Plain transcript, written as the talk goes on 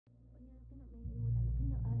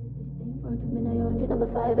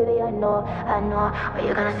number 5, baby, I know where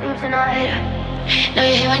you're gonna sleep tonight. Know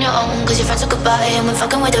you're here on your own, cause your friends said goodbye. And we're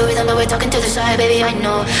fucking with the rhythm, but we're talking to the side. Baby, I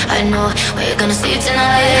know where you're gonna sleep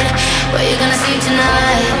tonight. Where you're gonna sleep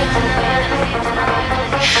tonight.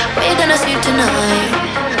 Where you're gonna sleep tonight.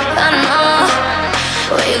 I know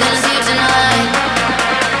where you're gonna sleep tonight.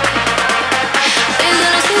 Where you're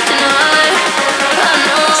gonna sleep tonight. I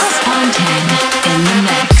know. Spontan in the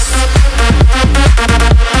mix.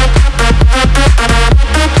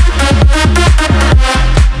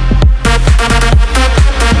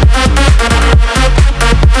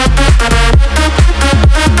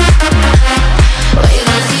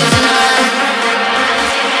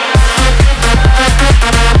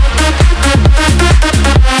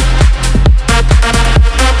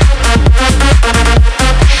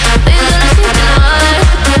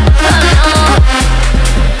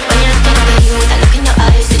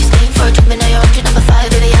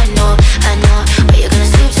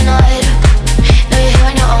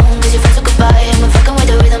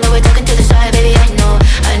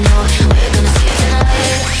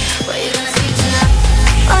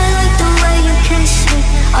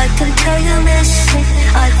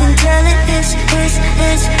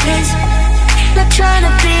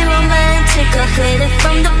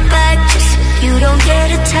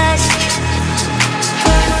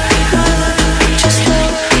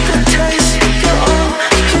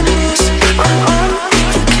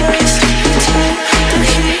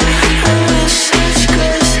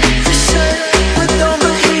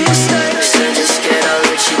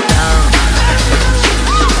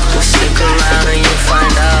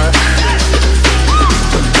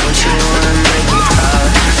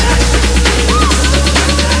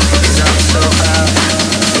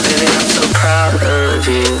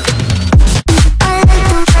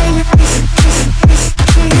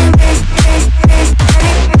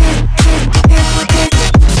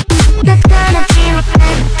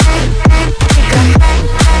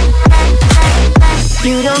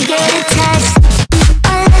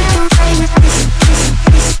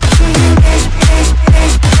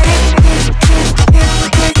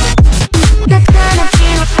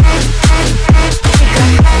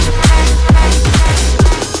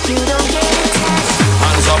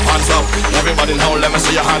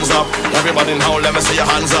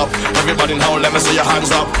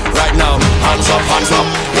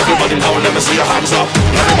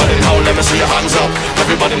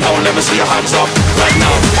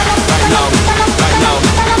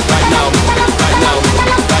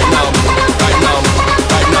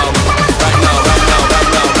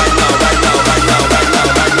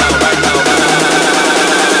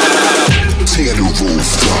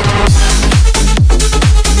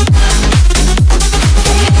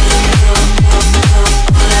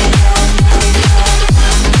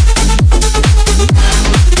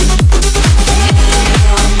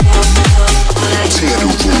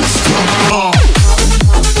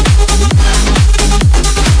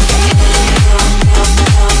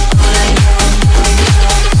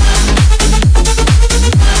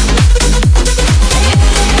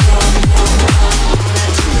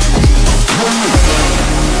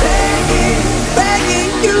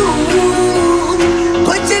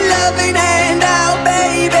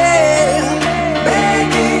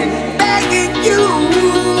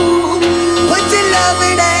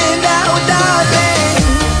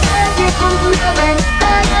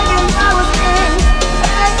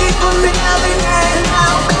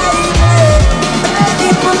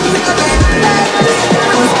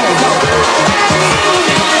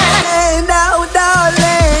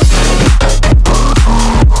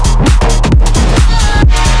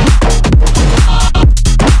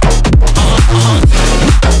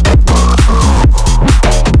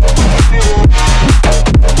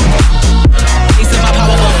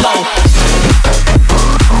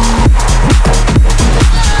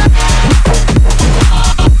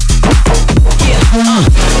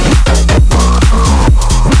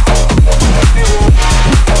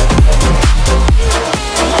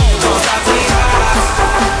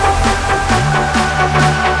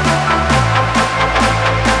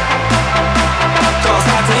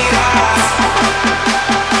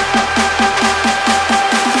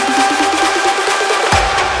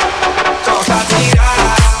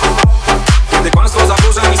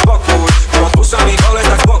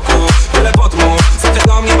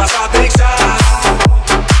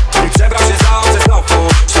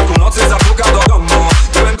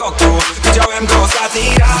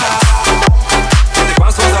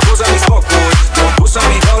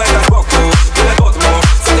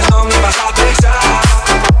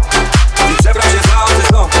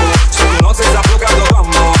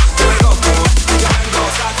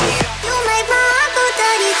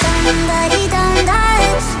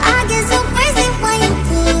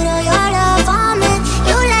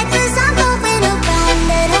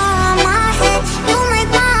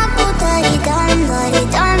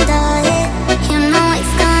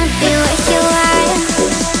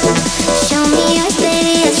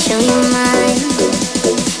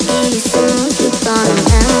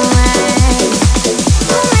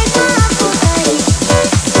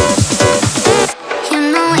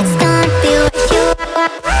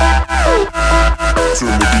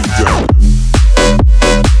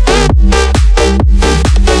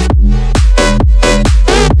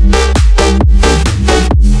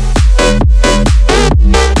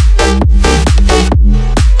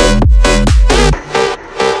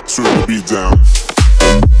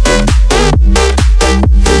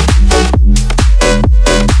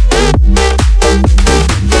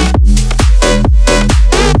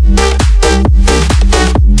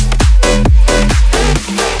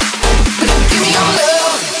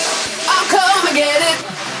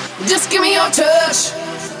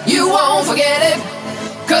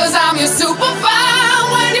 you're super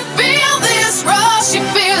fine when you feel this rush. You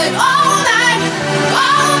feel it all night,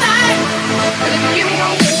 all night. Give me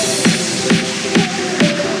all.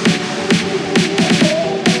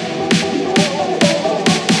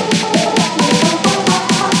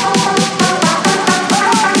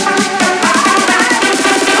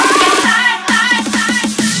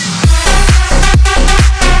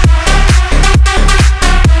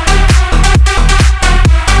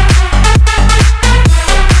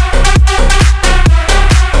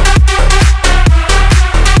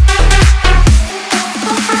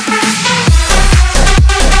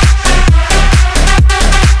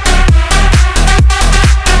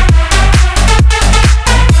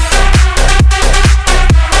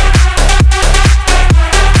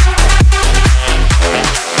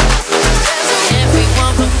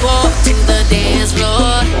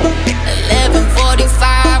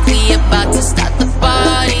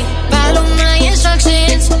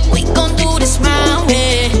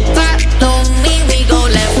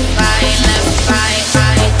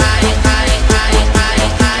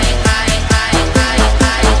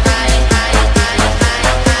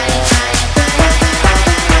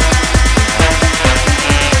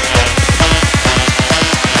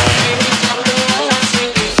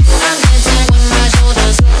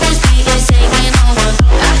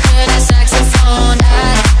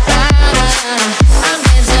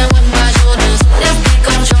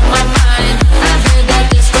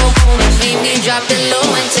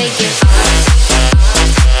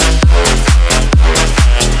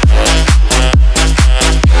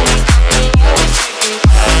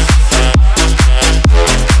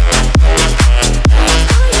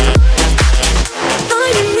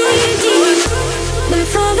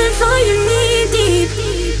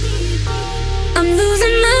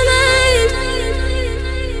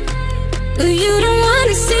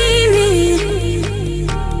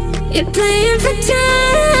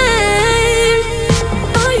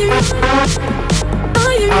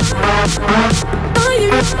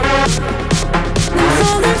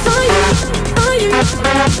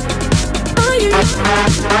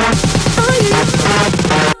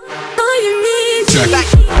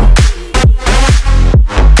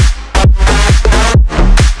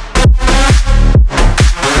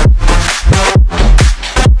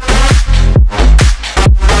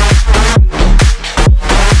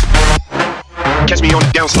 Catch me on the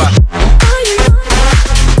downslide.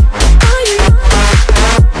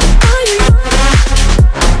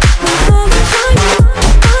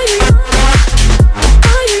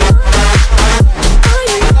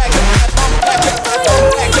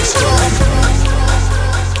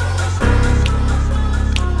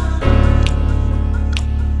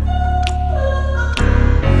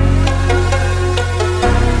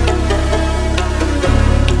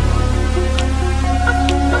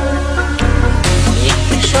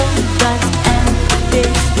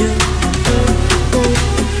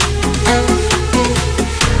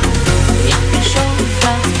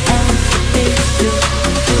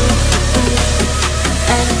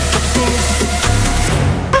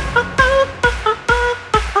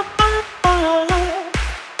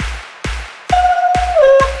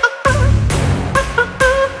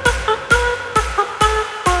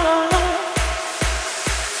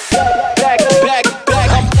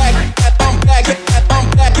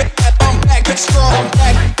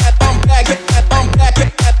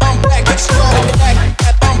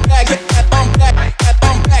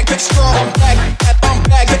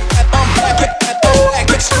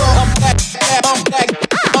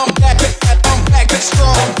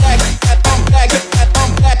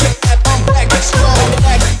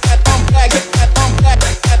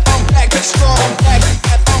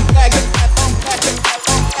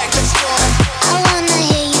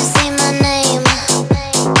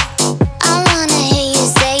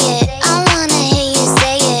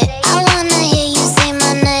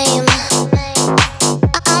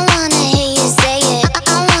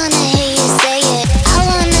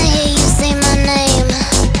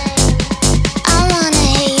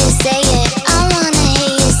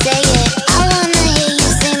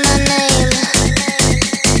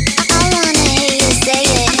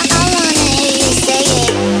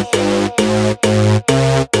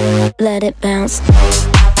 Let it bounce.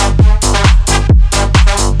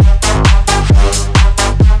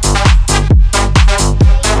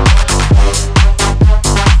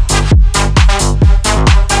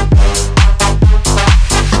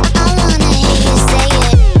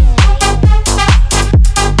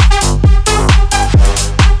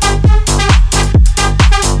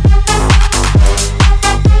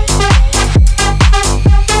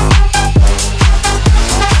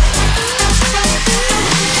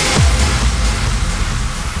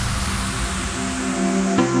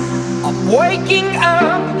 waking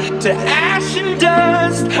up to ash and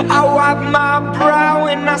dust. I wipe my brow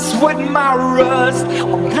and I sweat my rust.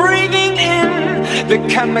 I'm breathing in the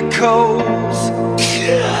chemicals.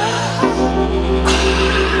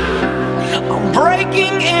 I'm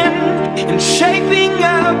breaking in and shaping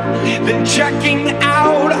up, then checking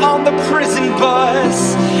out on the prison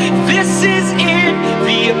bus. This is it,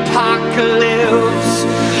 the apocalypse.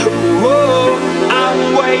 Whoa, I'm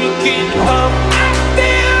waking up. I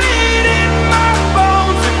feel it in my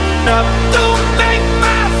bones, enough to make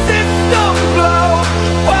my system blow.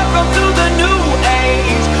 Welcome to the new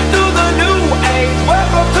age, to the new age.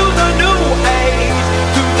 Welcome to the new age,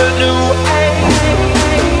 to the new age.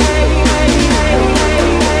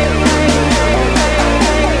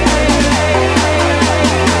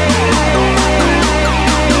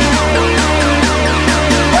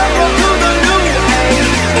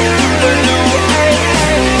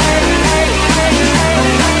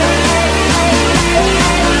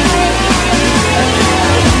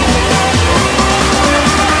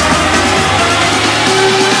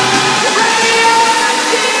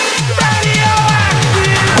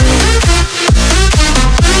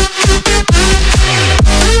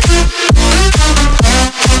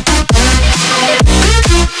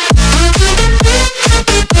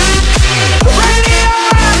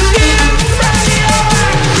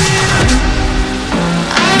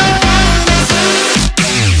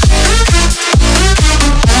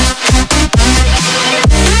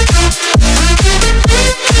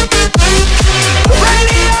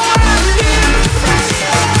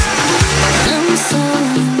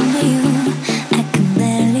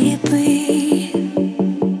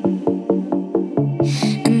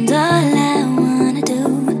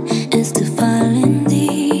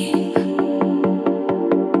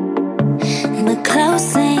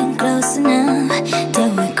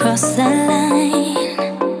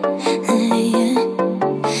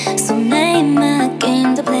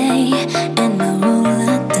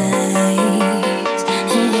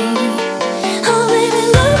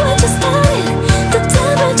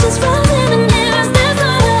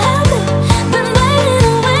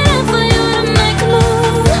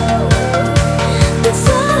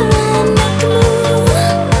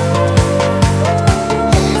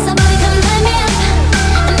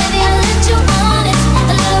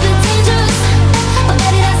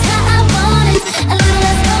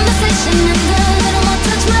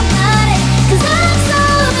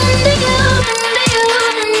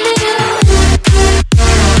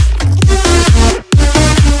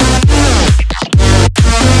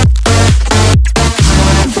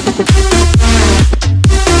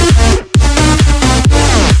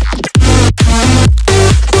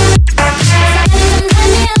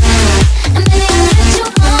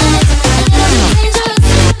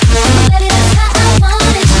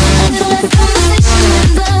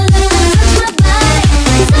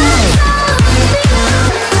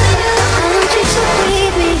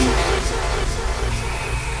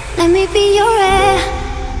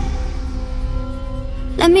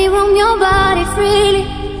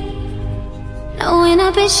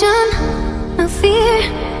 No fear.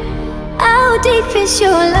 How deep is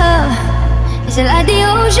your love? Is it like the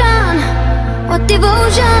ocean? What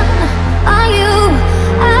devotion are you?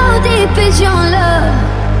 How deep is your love?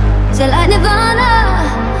 Is it like Nirvana?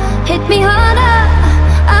 Hit me harder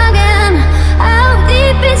again. How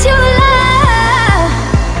deep is your love?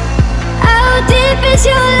 How deep is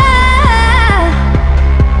your love?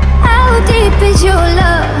 How deep is your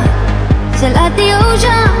love? Is it like the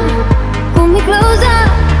ocean? Pull me closer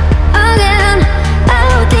again.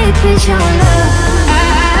 How deep is your love?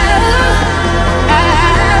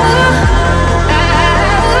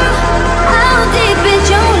 How deep is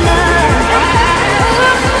your love?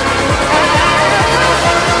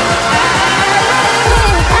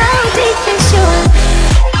 How deep is your love?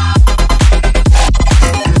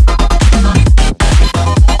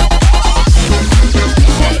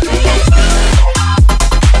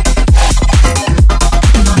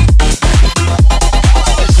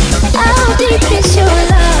 How deep is your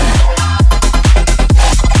love?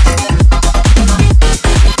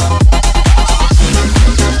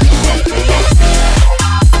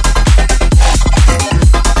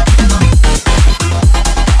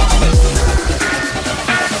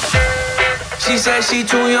 She said she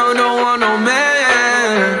too young, don't want no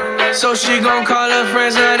man, so she gon' call her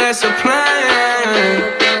friends, now that's a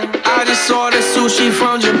plan. I just ordered sushi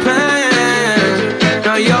from Japan.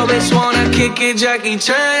 Now yo bitch wanna kick it, Jackie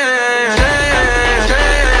Chan.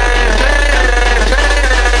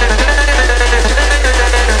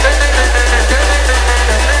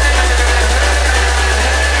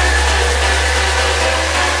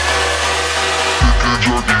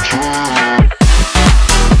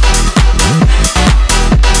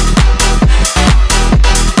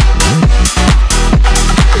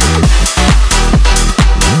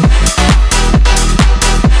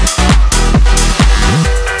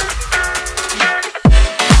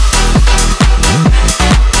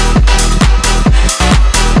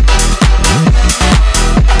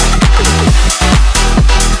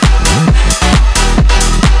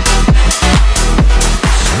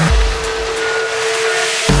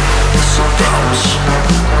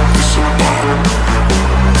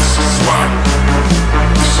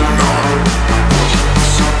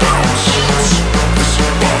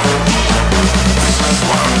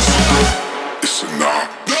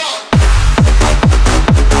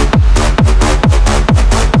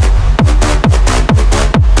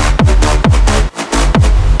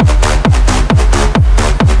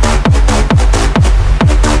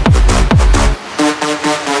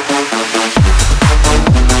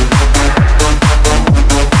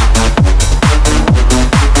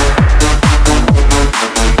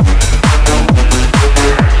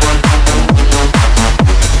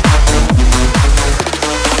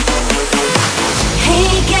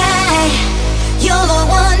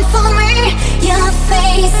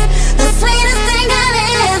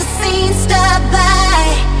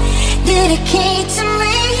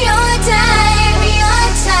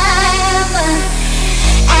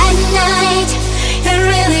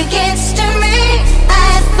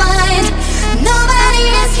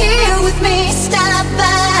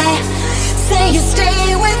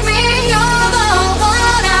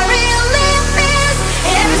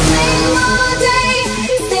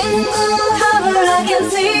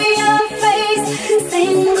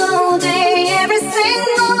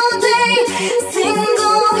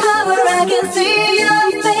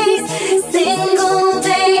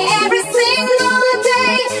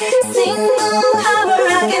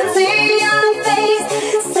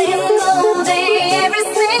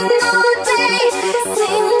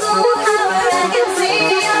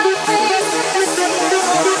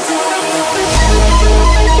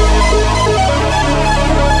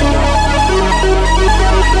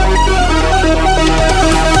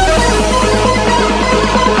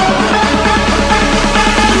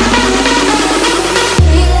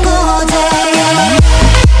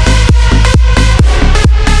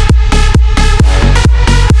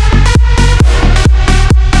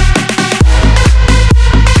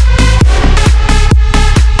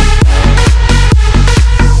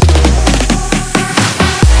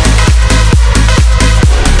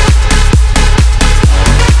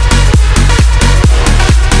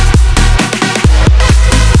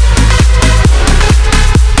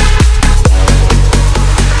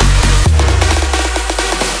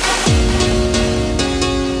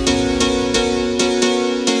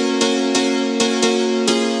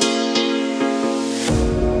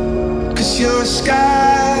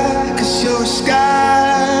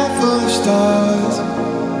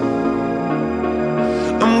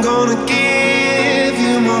 I'm gonna give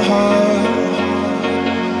you my heart.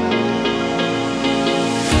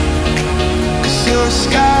 'Cause you're a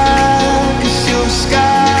sky, 'cause you're a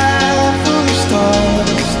sky full of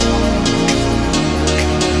stars.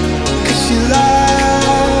 'Cause you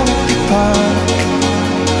light up the path.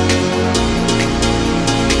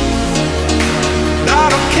 I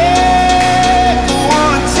don't care if you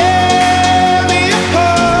wanna tear me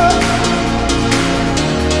apart.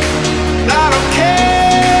 I don't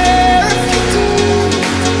care if you do.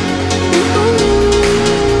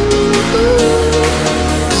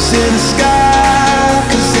 'Cause in the sky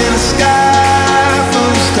full of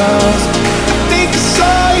stars, I think I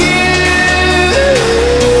saw you.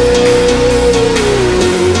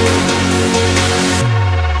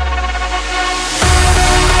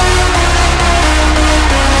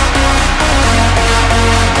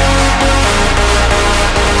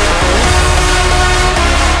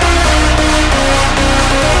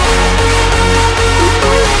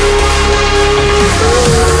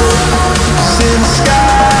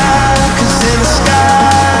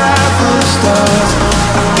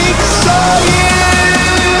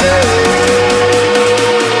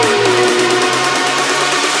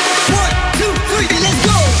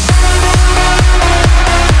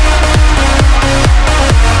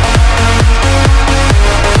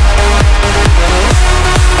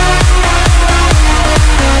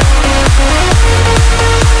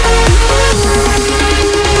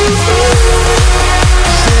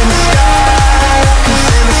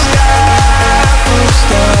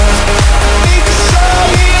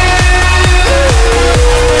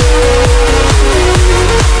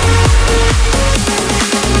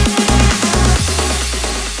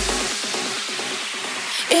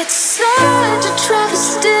 It's such a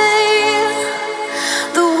travesty,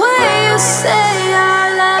 the way you say our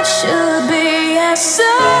love should be. Yeah,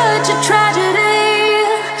 such a tragedy.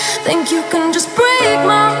 Think you can just break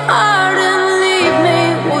my heart and leave me?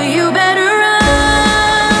 Well, you better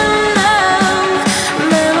run,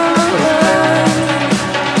 man on the run,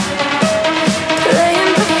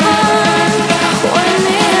 playing for fun. When in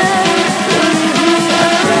the end, you leave me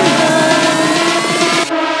undone.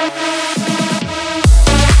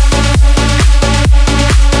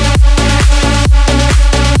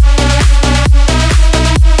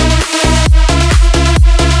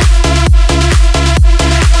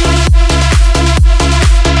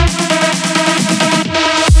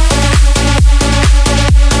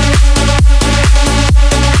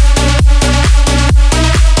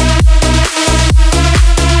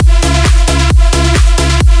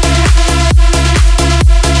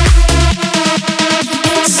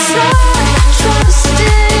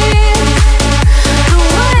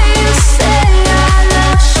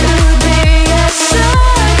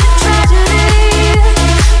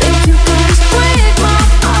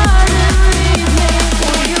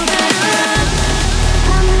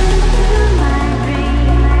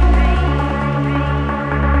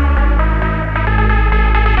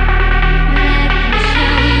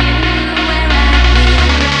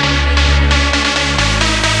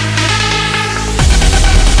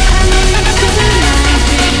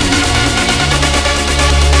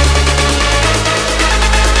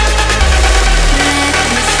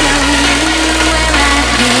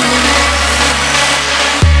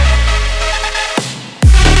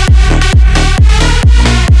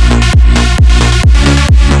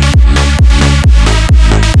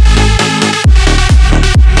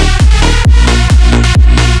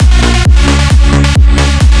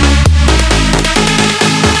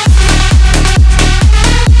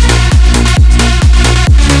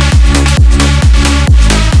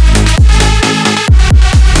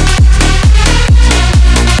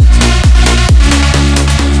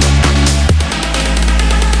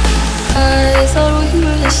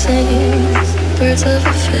 Birds of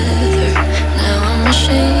a feather. Now I'm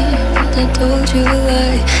ashamed I told you a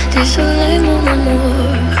lie. Désolé mon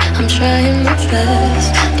amour, I'm trying my best.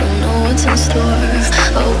 Don't know what's in store.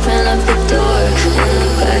 Open up the door. In the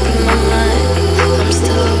back of my mind, I'm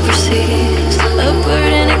still overseas, a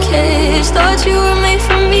bird in a cage. Thought you were made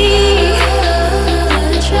for me.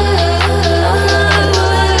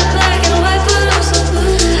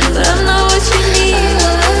 But I'm not what you need.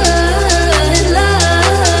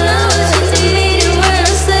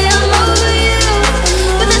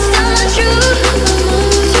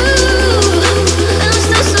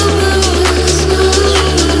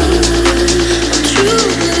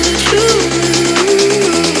 True.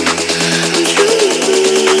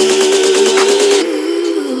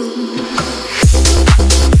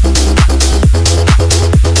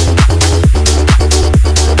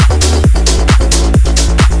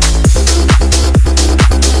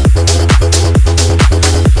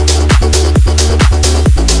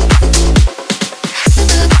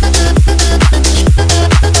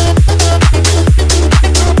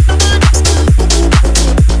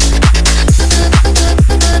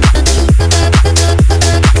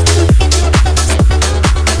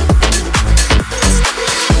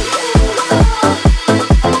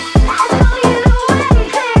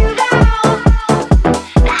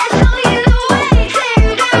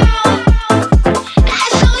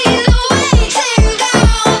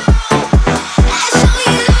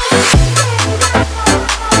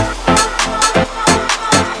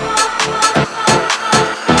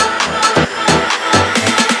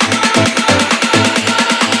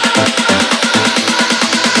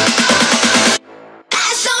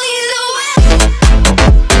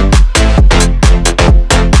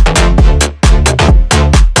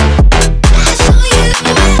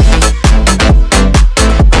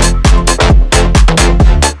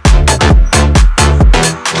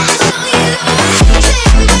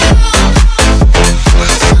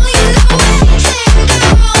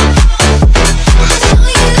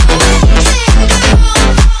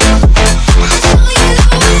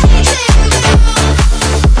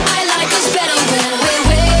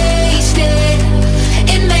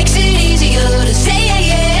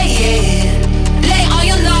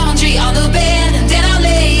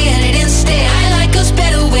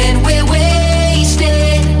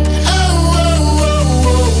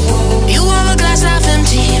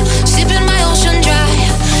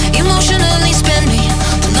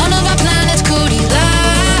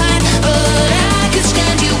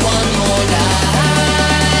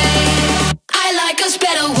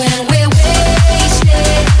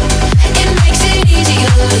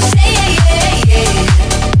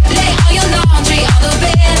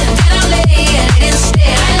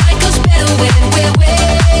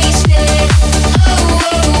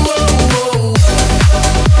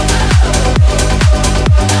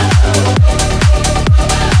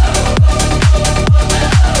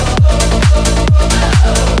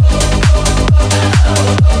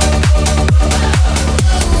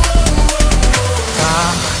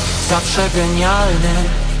 zawsze genialny,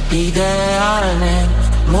 idealny.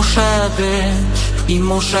 Muszę być i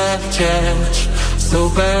muszę chcieć.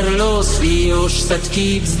 Super luz i już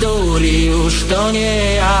setki bzdur i już to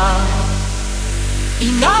nie ja.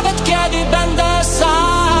 I nawet kiedy będę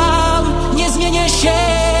sam, nie zmienię się,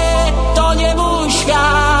 to nie mój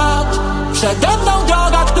świat. Przede mną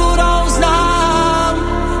droga, którą znam,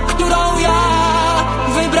 którą ja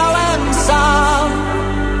wybrałem sam.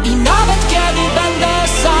 I nawet kiedy będę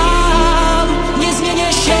sam, nie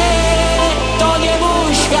zmienię się, to nie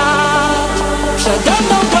mój świat. Przede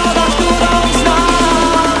mną droga, którą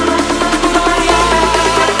znam, którą ja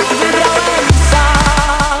wybrałem sam.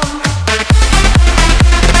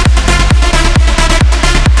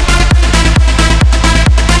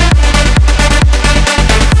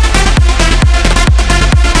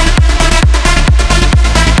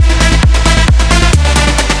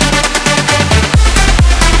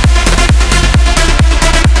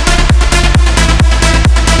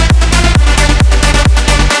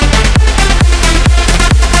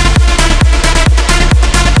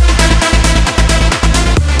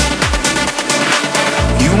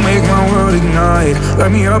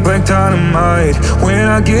 Light me up like dynamite when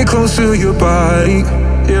I get close to your body.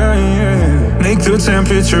 Yeah, yeah. Make the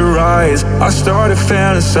temperature rise. I start to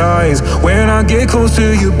fantasize when I get close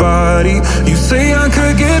to your body. You say I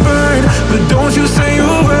could get burned, but don't you say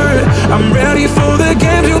a word. I'm ready for the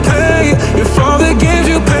games you play. If all the games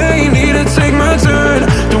you play need to take my turn,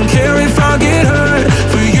 don't care if I get hurt.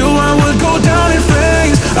 For you I would go down in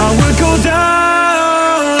flames. I would go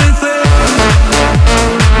down in flames.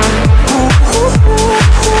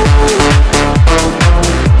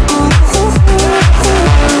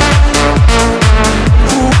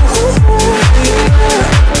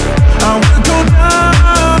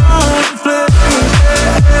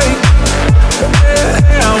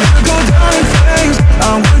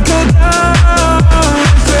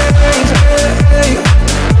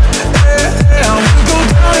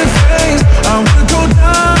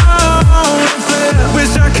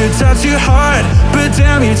 Touch your heart, but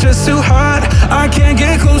damn, you're just too hot. I can't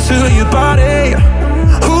get close to your body.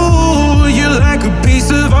 Ooh, you're like a piece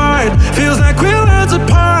of art. Feels like we're worlds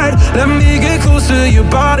apart. Let me get close to your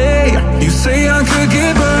body. You say I could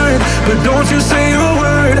get burned, but don't you say a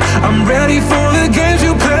word. I'm ready for the games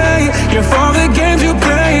you play.